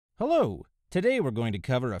Hello! Today we're going to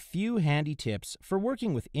cover a few handy tips for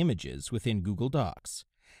working with images within Google Docs.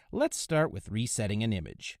 Let's start with resetting an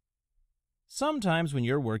image. Sometimes when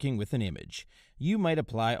you're working with an image, you might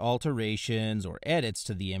apply alterations or edits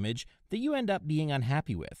to the image that you end up being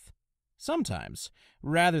unhappy with. Sometimes,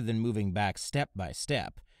 rather than moving back step by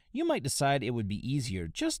step, you might decide it would be easier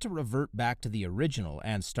just to revert back to the original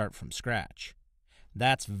and start from scratch.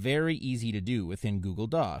 That's very easy to do within Google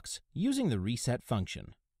Docs using the reset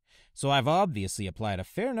function. So I've obviously applied a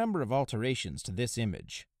fair number of alterations to this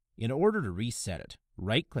image. In order to reset it,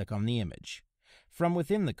 right-click on the image. From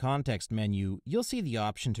within the context menu, you'll see the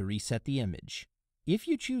option to reset the image. If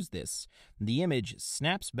you choose this, the image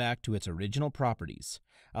snaps back to its original properties,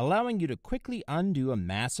 allowing you to quickly undo a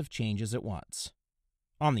mass of changes at once.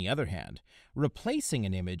 On the other hand, replacing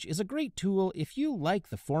an image is a great tool if you like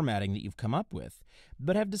the formatting that you've come up with,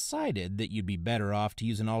 but have decided that you'd be better off to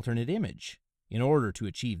use an alternate image. In order to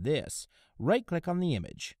achieve this, right-click on the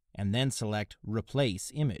image and then select Replace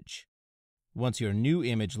Image. Once your new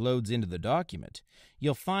image loads into the document,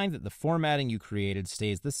 you'll find that the formatting you created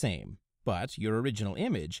stays the same, but your original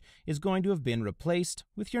image is going to have been replaced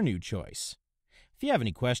with your new choice. If you have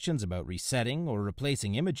any questions about resetting or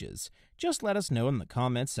replacing images, just let us know in the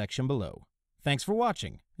comments section below. Thanks for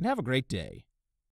watching, and have a great day.